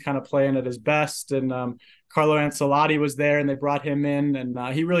Calvert-Lewin was kind of playing at his best, and Carlo Ancelotti was there, and they brought him in, and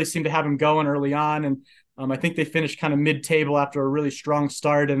he really seemed to have him going early on. And I think they finished kind of mid-table after a really strong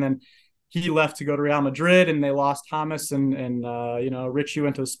start, and then he left to go to Real Madrid, and they lost James, and Richie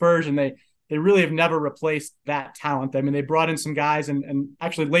went to the Spurs, and they really have never replaced that talent. I mean, they brought in some guys, and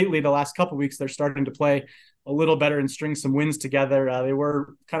actually lately, the last couple of weeks, they're starting to play a little better and string some wins together. They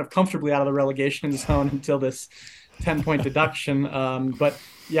were kind of comfortably out of the relegation zone until this 10-point deduction. But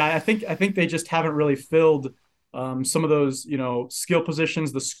yeah, I think they just haven't really filled some of those, skill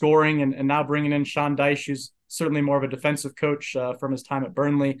positions, the scoring, and now bringing in Sean Dyche, who's certainly more of a defensive coach from his time at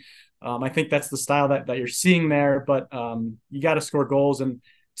Burnley. I think that's the style that you're seeing there, but you got to score goals. And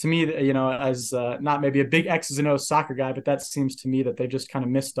to me, as not maybe a big X's and O's soccer guy, but that seems to me that they've just kind of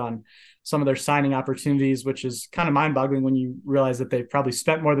missed on some of their signing opportunities, which is kind of mind-boggling when you realize that they've probably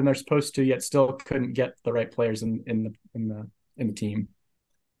spent more than they're supposed to, yet still couldn't get the right players in the team.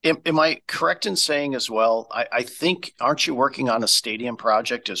 Am I correct in saying as well, I think, aren't you working on a stadium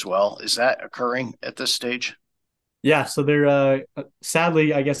project as well? Is that occurring at this stage? Yeah, so they're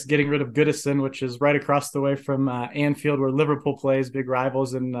sadly, I guess, getting rid of Goodison, which is right across the way from Anfield, where Liverpool plays, big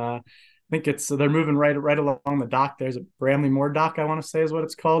rivals. And I think they're moving right along the dock. There's a Bramley Moore dock, I want to say is what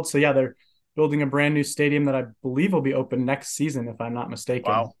it's called. So yeah, they're building a brand new stadium that I believe will be open next season, if I'm not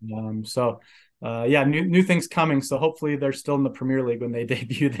mistaken. Wow. So new things coming. So hopefully they're still in the Premier League when they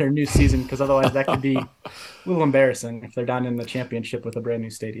debut their new season, because otherwise that could be a little embarrassing if they're down in the championship with a brand new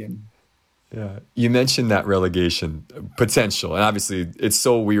stadium. Yeah, you mentioned that relegation potential, and obviously it's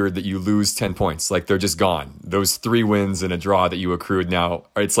so weird that you lose 10 points. Like, they're just gone. Those 3 wins and a draw that you accrued now,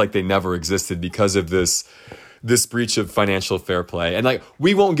 it's like they never existed because of this breach of financial fair play. And like,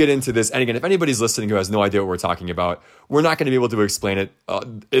 we won't get into this. And again, if anybody's listening who has no idea what we're talking about, we're not going to be able to explain it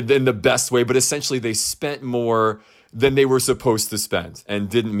in the best way, but essentially they spent more than they were supposed to spend and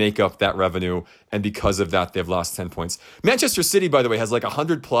didn't make up that revenue. And because of that, they've lost 10 points. Manchester City, by the way, has like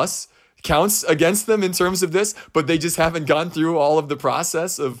 100 plus counts against them in terms of this, but they just haven't gone through all of the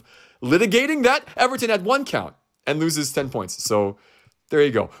process of litigating that. Everton had 1 count and loses 10 points. So there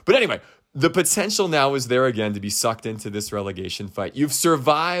you go. But anyway, the potential now is there again to be sucked into this relegation fight. You've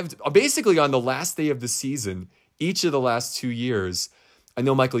survived basically on the last day of the season, each of the last 2 years. I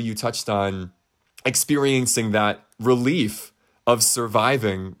know, Michael, you touched on experiencing that relief of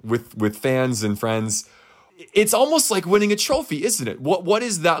surviving with fans and friends. It's almost like winning a trophy, isn't it? What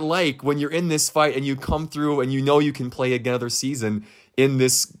is that like when you're in this fight and you come through and you know you can play another season in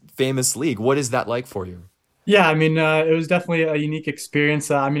this famous league? What is that like for you? Yeah, I mean, it was definitely a unique experience.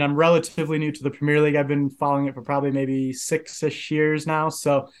 I mean, I'm relatively new to the Premier League. I've been following it for probably maybe 6-ish years now.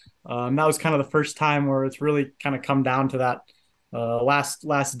 So that was kind of the first time where it's really kind of come down to that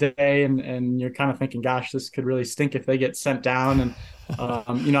last day, and you're kind of thinking, gosh, this could really stink if they get sent down. And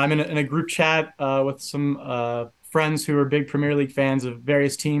I'm in a group chat with some friends who are big Premier League fans of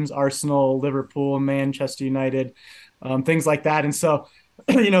various teams: Arsenal, Liverpool, Manchester United, things like that. And so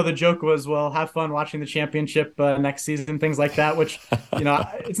the joke was, well, have fun watching the championship next season, things like that, which,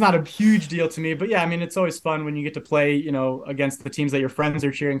 it's not a huge deal to me. But yeah, I mean, it's always fun when you get to play, against the teams that your friends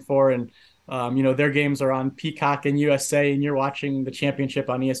are cheering for. And, their games are on Peacock and USA, and you're watching the championship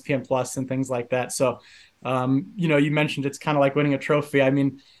on ESPN Plus and things like that. So, you mentioned it's kind of like winning a trophy. I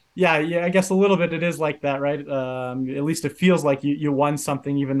mean, yeah, I guess a little bit it is like that, right? At least it feels like you won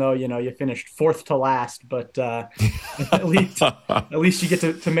something, even though, you finished 4th to last. But at least you get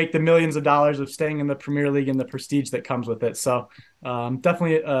to make the millions of dollars of staying in the Premier League and the prestige that comes with it. So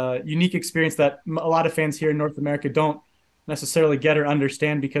definitely a unique experience that a lot of fans here in North America don't necessarily get or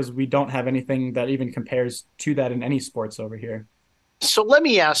understand, because we don't have anything that even compares to that in any sports over here. So let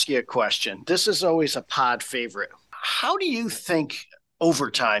me ask you a question. This is always a pod favorite. How do you think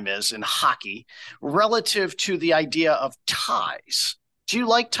overtime is in hockey relative to the idea of ties? Do you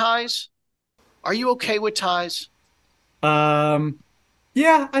like ties? Are you okay with ties?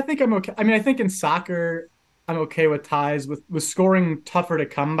 Yeah, I think I'm okay. I mean, I think in soccer, I'm okay with ties. With scoring tougher to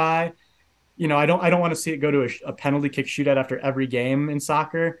come by, I don't want to see it go to a penalty kick shootout after every game in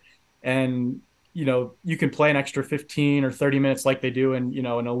soccer. And, you can play an extra 15 or 30 minutes like they do in,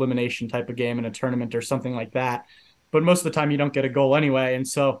 an elimination type of game in a tournament or something like that. But most of the time you don't get a goal anyway. And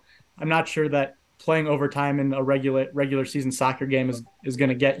so I'm not sure that playing overtime in a regular season soccer game is going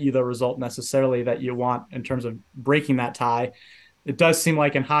to get you the result necessarily that you want in terms of breaking that tie. It does seem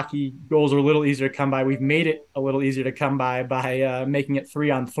like in hockey, goals are a little easier to come by. We've made it a little easier to come by making it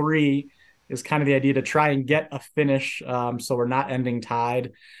 3-on-3 is kind of the idea, to try and get a finish. So we're not ending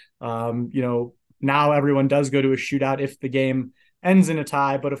tied. Now everyone does go to a shootout if the game ends in a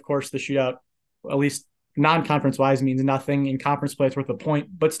tie, but of course the shootout, at least non-conference wise, means nothing. In conference play, it's worth a point,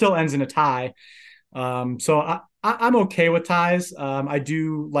 but still ends in a tie. So I'm okay with ties. I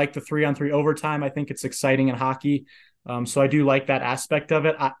do like the 3-on-3 overtime. I think it's exciting in hockey. So I do like that aspect of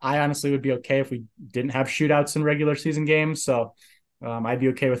it. I honestly would be okay if we didn't have shootouts in regular season games. So I'd be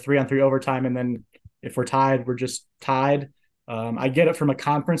okay with 3-on-3 overtime. And then if we're tied, we're just tied. I get it from a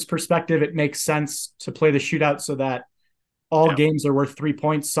conference perspective. It makes sense to play the shootout so that all games are worth 3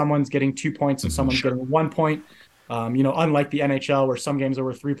 points. Someone's getting 2 points and someone's getting 1 point. Unlike the NHL, where some games are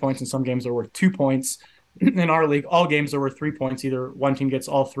worth 3 points and some games are worth 2 points. In our league, all games are worth 3 points. Either one team gets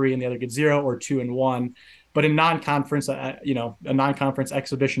all 3 and the other gets 0, or 2 and 1. But in non-conference, a non-conference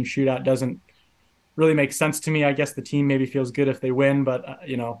exhibition shootout doesn't really make sense to me. I guess the team maybe feels good if they win, but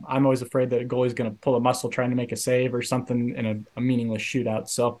I'm always afraid that a goalie's going to pull a muscle trying to make a save or something in a meaningless shootout.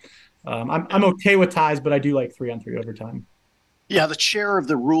 So I'm okay with ties, but I do like 3-on-3 overtime. Yeah, the chair of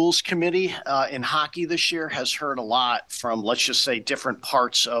the rules committee in hockey this year has heard a lot from, let's just say, different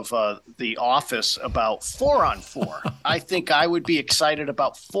parts of the office about 4-on-4. I think I would be excited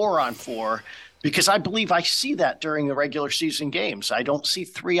about 4-on-4 because I believe I see that during the regular season games. I don't see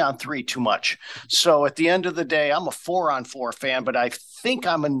 3-on-3 too much. So at the end of the day, I'm a 4-on-4 fan, but I think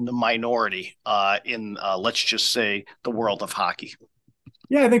I'm in the minority in, let's just say, the world of hockey.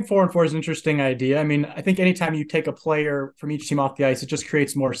 Yeah, I think 4-on-4 is an interesting idea. I mean, I think anytime you take a player from each team off the ice, it just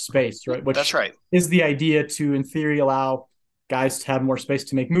creates more space, right? Which That's right. is the idea to, in theory, allow guys to have more space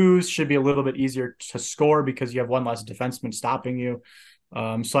to make moves. Should be a little bit easier to score because you have one less defenseman stopping you.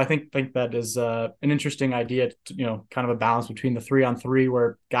 So I think that is an interesting idea, to, kind of a balance between the 3-on-3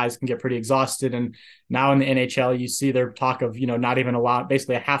 where guys can get pretty exhausted. And now in the NHL, you see their talk of, not even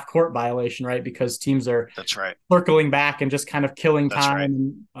basically a half court violation, right? Because teams are That's right. circling back and just kind of killing That's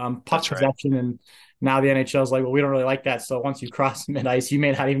time right. and puck possession. Right. And now the NHL is like, well, we don't really like that. So once you cross mid ice, you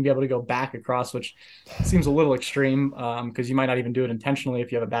may not even be able to go back across, which seems a little extreme because you might not even do it intentionally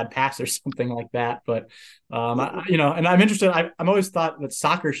if you have a bad pass or something like that. But, and I'm interested. I'm always thought that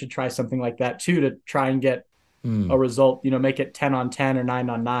soccer should try something like that too, to try and get a result, make it 10-on-10 or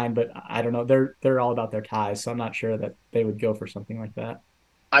 9-on-9. But I don't know. They're all about their ties. So I'm not sure that they would go for something like that.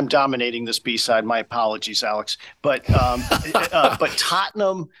 I'm dominating this B-side. My apologies, Alex. But but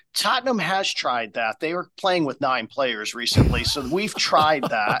Tottenham has tried that. They were playing with 9 players recently, so we've tried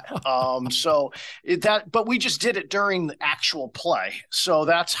that. But we just did it during the actual play, so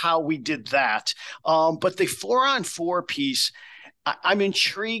that's how we did that. But the 4-on-4 piece, I'm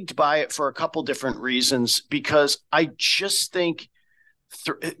intrigued by it for a couple different reasons, because I just think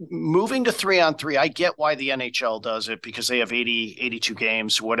moving to 3-on-3, I get why the NHL does it, because they have 82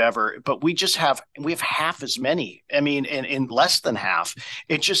 games, whatever, but we have half as many. I mean, in less than half.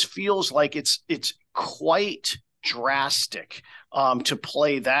 It just feels like it's quite drastic to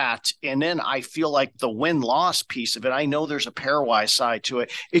play that. And then I feel like the win-loss piece of it, I know there's a pairwise side to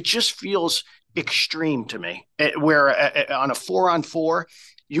it. It just feels extreme to me, where on a 4-on-4,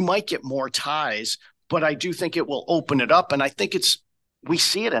 you might get more ties, but I do think it will open it up. And I think we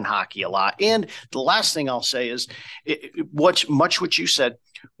see it in hockey a lot. And the last thing I'll say is what you said,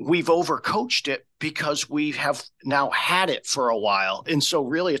 we've overcoached it because we have now had it for a while. And so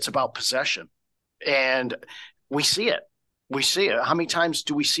really it's about possession, and we see it. How many times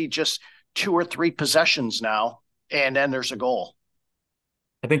do we see just 2 or 3 possessions now, and then there's a goal?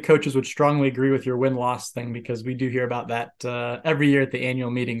 I think coaches would strongly agree with your win-loss thing, because we do hear about that every year at the annual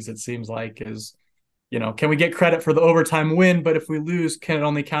meetings. It seems like is, can we get credit for the overtime win? But if we lose, can it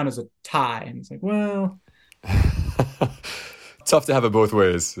only count as a tie? And it's like, well, tough to have it both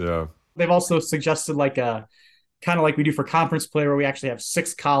ways. Yeah. They've also suggested kind of like we do for conference play, where we actually have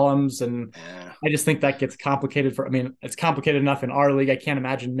 6 columns. And I just think that gets complicated it's complicated enough in our league. I can't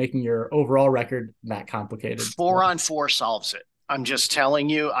imagine making your overall record that complicated. 4-on-4 solves it. I'm just telling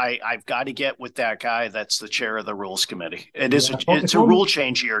you, I've got to get with that guy that's the chair of the rules committee. It's a rule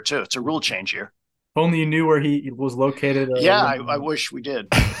change year too. It's a rule change year. If only you knew where he was located. I wish we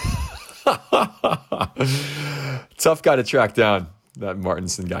did. Tough guy to track down, that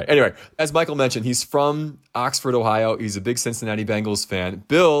Martinson guy. Anyway, as Michael mentioned, he's from Oxford, Ohio. He's a big Cincinnati Bengals fan.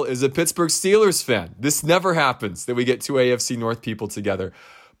 Bill is a Pittsburgh Steelers fan. This never happens that we get 2 AFC North people together.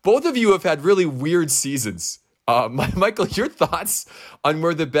 Both of you have had really weird seasons. Michael, your thoughts on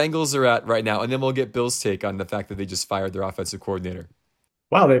where the Bengals are at right now, and then we'll get Bill's take on the fact that they just fired their offensive coordinator.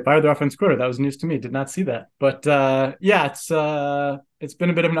 Wow, they fired their offensive coordinator. That was news to me. Did not see that. But it's been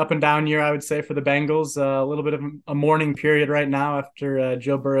a bit of an up and down year, I would say, for the Bengals. A little bit of a mourning period right now after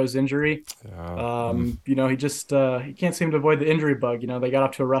Joe Burrow's injury. He can't seem to avoid the injury bug. They got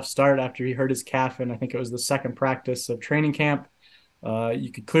off to a rough start after he hurt his calf, and I think it was the second practice of training camp.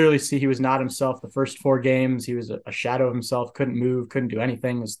 You could clearly see he was not himself the first 4 games. He was a shadow of himself, couldn't move, couldn't do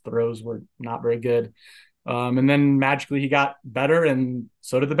anything. His throws were not very good. And then magically he got better, and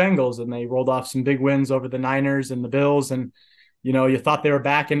so did the Bengals, and they rolled off some big wins over the Niners and the Bills. And, you thought they were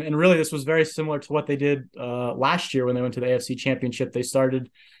back. And really this was very similar to what they did last year when they went to the AFC Championship. They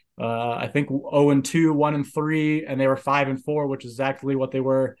started, I think 0-2, 1-3, and they were 5-4, which is exactly what they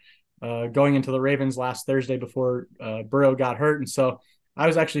were going into the Ravens last Thursday before Burrow got hurt. And so I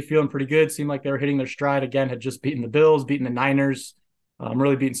was actually feeling pretty good. Seemed like they were hitting their stride again, had just beaten the Bills, beaten the Niners,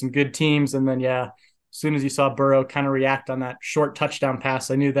 really beaten some good teams. And then, as soon as you saw Burrow kind of react on that short touchdown pass,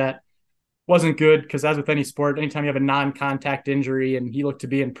 I knew that wasn't good, because as with any sport, anytime you have a non-contact injury, and he looked to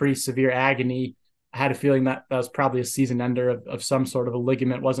be in pretty severe agony, I had a feeling that was probably a season ender of some sort of a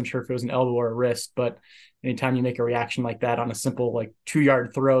ligament. Wasn't sure if it was an elbow or a wrist, but anytime you make a reaction like that on a simple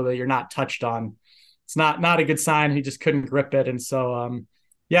 2-yard throw that you're not touched on, it's not a good sign. He just couldn't grip it. And so,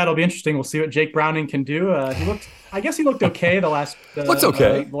 it'll be interesting. We'll see what Jake Browning can do. He looked okay the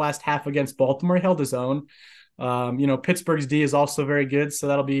last half against Baltimore. He held his own. Pittsburgh's D is also very good, so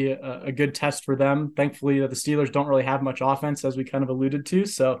that'll be a good test for them. Thankfully, the Steelers don't really have much offense, as we kind of alluded to.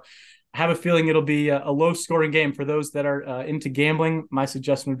 So I have a feeling it'll be a low-scoring game. For those that are into gambling, my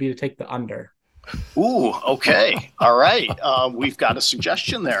suggestion would be to take the under. Ooh, okay. All right. We've got a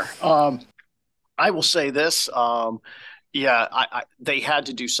suggestion there. I will say this. They had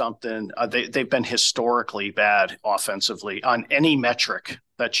to do something. They've been historically bad offensively on any metric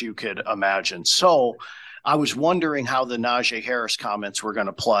that you could imagine. So I was wondering how the Najee Harris comments were going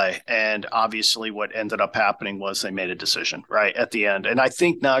to play. And obviously what ended up happening was they made a decision right at the end. And I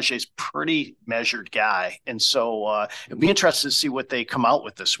think Najee's pretty measured guy. And so it'd be interesting to see what they come out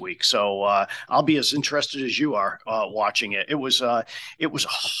with this week. So I'll be as interested as you are watching it. It was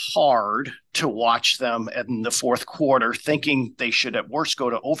hard to watch them in the fourth quarter, thinking they should at worst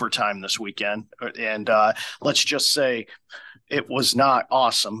go to overtime this weekend. And let's just say it was not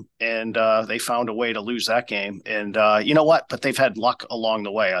awesome, and they found a way to lose that game. And you know what? But they've had luck along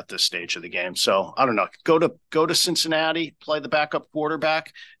the way at this stage of the game. So I don't know. Go to Cincinnati, play the backup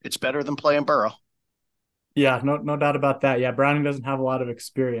quarterback. It's better than playing Burrow. Yeah, no doubt about that. Yeah, Browning doesn't have a lot of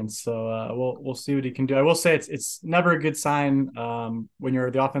experience, so we'll see what he can do. I will say it's never a good sign when you're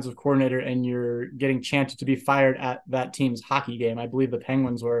the offensive coordinator and you're getting chanted to be fired at that team's hockey game. I believe the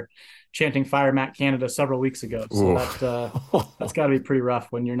Penguins were chanting "Fire Matt Canada" several weeks ago. So that's got to be pretty rough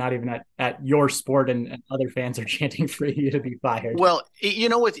when you're not even at your sport and other fans are chanting for you to be fired. Well, you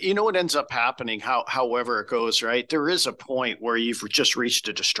know what ends up happening, however it goes, right? There is a point where you've just reached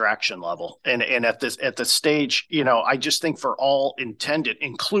a distraction level. And at the stage, I just think for all intended,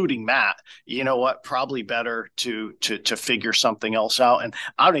 including Matt, you know what, probably better to figure something else out. And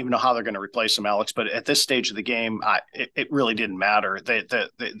I don't even know how they're going to replace him, Alex, but at this stage of the game, it really didn't matter.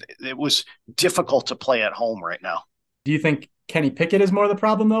 It was difficult to play at home right now. Do you think Kenny Pickett is more the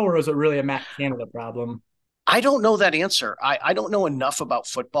problem, though, or is it really a Matt Canada problem? I don't know that answer. I don't know enough about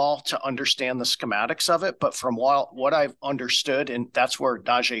football to understand the schematics of it, but from what I've understood, and that's where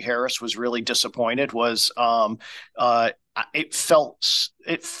Najee Harris was really disappointed, was it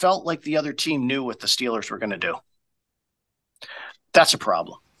felt like the other team knew what the Steelers were going to do. That's a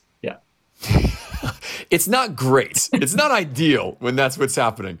problem. Yeah. It's not great. It's not ideal when that's what's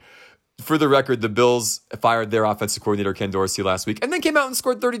happening. For the record, the Bills fired their offensive coordinator, Ken Dorsey, last week, and then came out and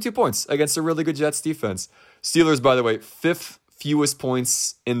scored 32 points against a really good Jets defense. Steelers, by the way, 5th fewest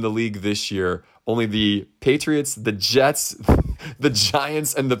points in the league this year. Only the Patriots, the Jets, the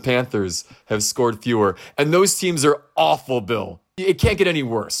Giants, and the Panthers have scored fewer. And those teams are awful, Bill. It can't get any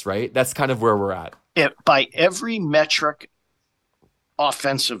worse, right? That's kind of where we're at. By every metric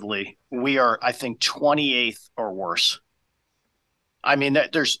offensively, we are, I think, 28th or worse. I mean,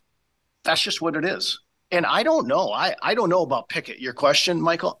 that's just what it is. And I don't know. I don't know about Pickett. Your question,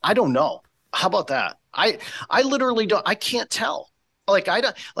 Michael, I don't know. How about that? I literally don't. I can't tell.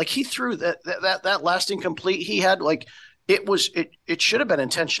 He threw that last incomplete he had. It should have been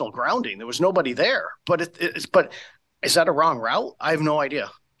intentional grounding. There was nobody there. But but is that a wrong route? I have no idea.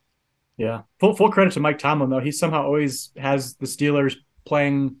 Yeah. Full credit to Mike Tomlin, though. He somehow always has the Steelers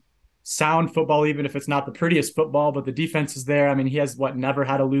playing sound football, even if it's not the prettiest football, but the defense is there. I mean, he has never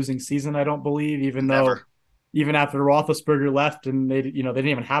had a losing season, I don't believe, even after Roethlisberger left and they didn't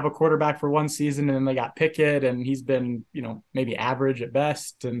even have a quarterback for one season, and then they got Pickett and he's been, maybe average at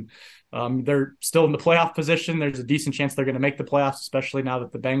best. And they're still in the playoff position. There's a decent chance they're going to make the playoffs, especially now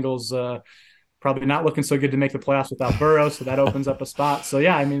that the Bengals probably not looking so good to make the playoffs without Burrow. So that opens up a spot. So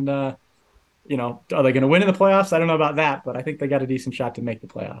yeah, I mean, are they going to win in the playoffs? I don't know about that, but I think they got a decent shot to make the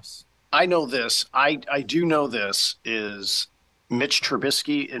playoffs. I know this. I do know this is Mitch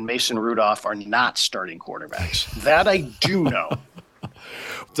Trubisky and Mason Rudolph are not starting quarterbacks. That I do know.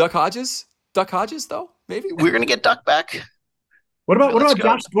 Duck Hodges, though, maybe we're going to get Duck back. What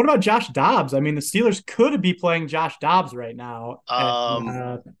about Josh Dobbs? I mean, the Steelers could be playing Josh Dobbs right now.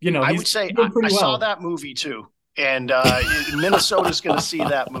 I would say I saw that movie too. And Minnesota's going to see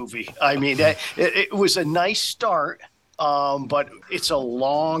that movie. I mean, it was a nice start. But it's a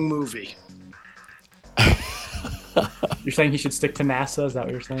long movie. You're saying he should stick to NASA? Is that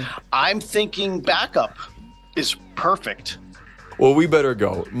what you're saying? I'm thinking backup is perfect. Well, we better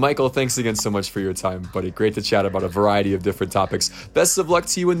go. Michael, thanks again so much for your time, buddy. Great to chat about a variety of different topics. Best of luck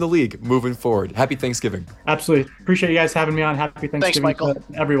to you in the league moving forward. Happy Thanksgiving. Absolutely. Appreciate you guys having me on. Happy Thanksgiving. Thanks, Michael. To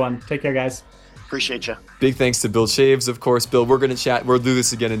everyone. Take care, guys. Appreciate you. Big thanks to Bill Chaves, of course. Bill, we're going to chat. We'll do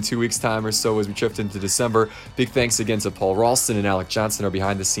this again in 2 weeks' time or so as we drift into December. Big thanks again to Paul Ralston and Alec Johnson, our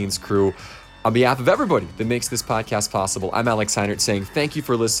behind-the-scenes crew. On behalf of everybody that makes this podcast possible, I'm Alex Heinert saying thank you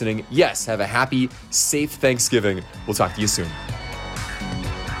for listening. Yes, have a happy, safe Thanksgiving. We'll talk to you soon.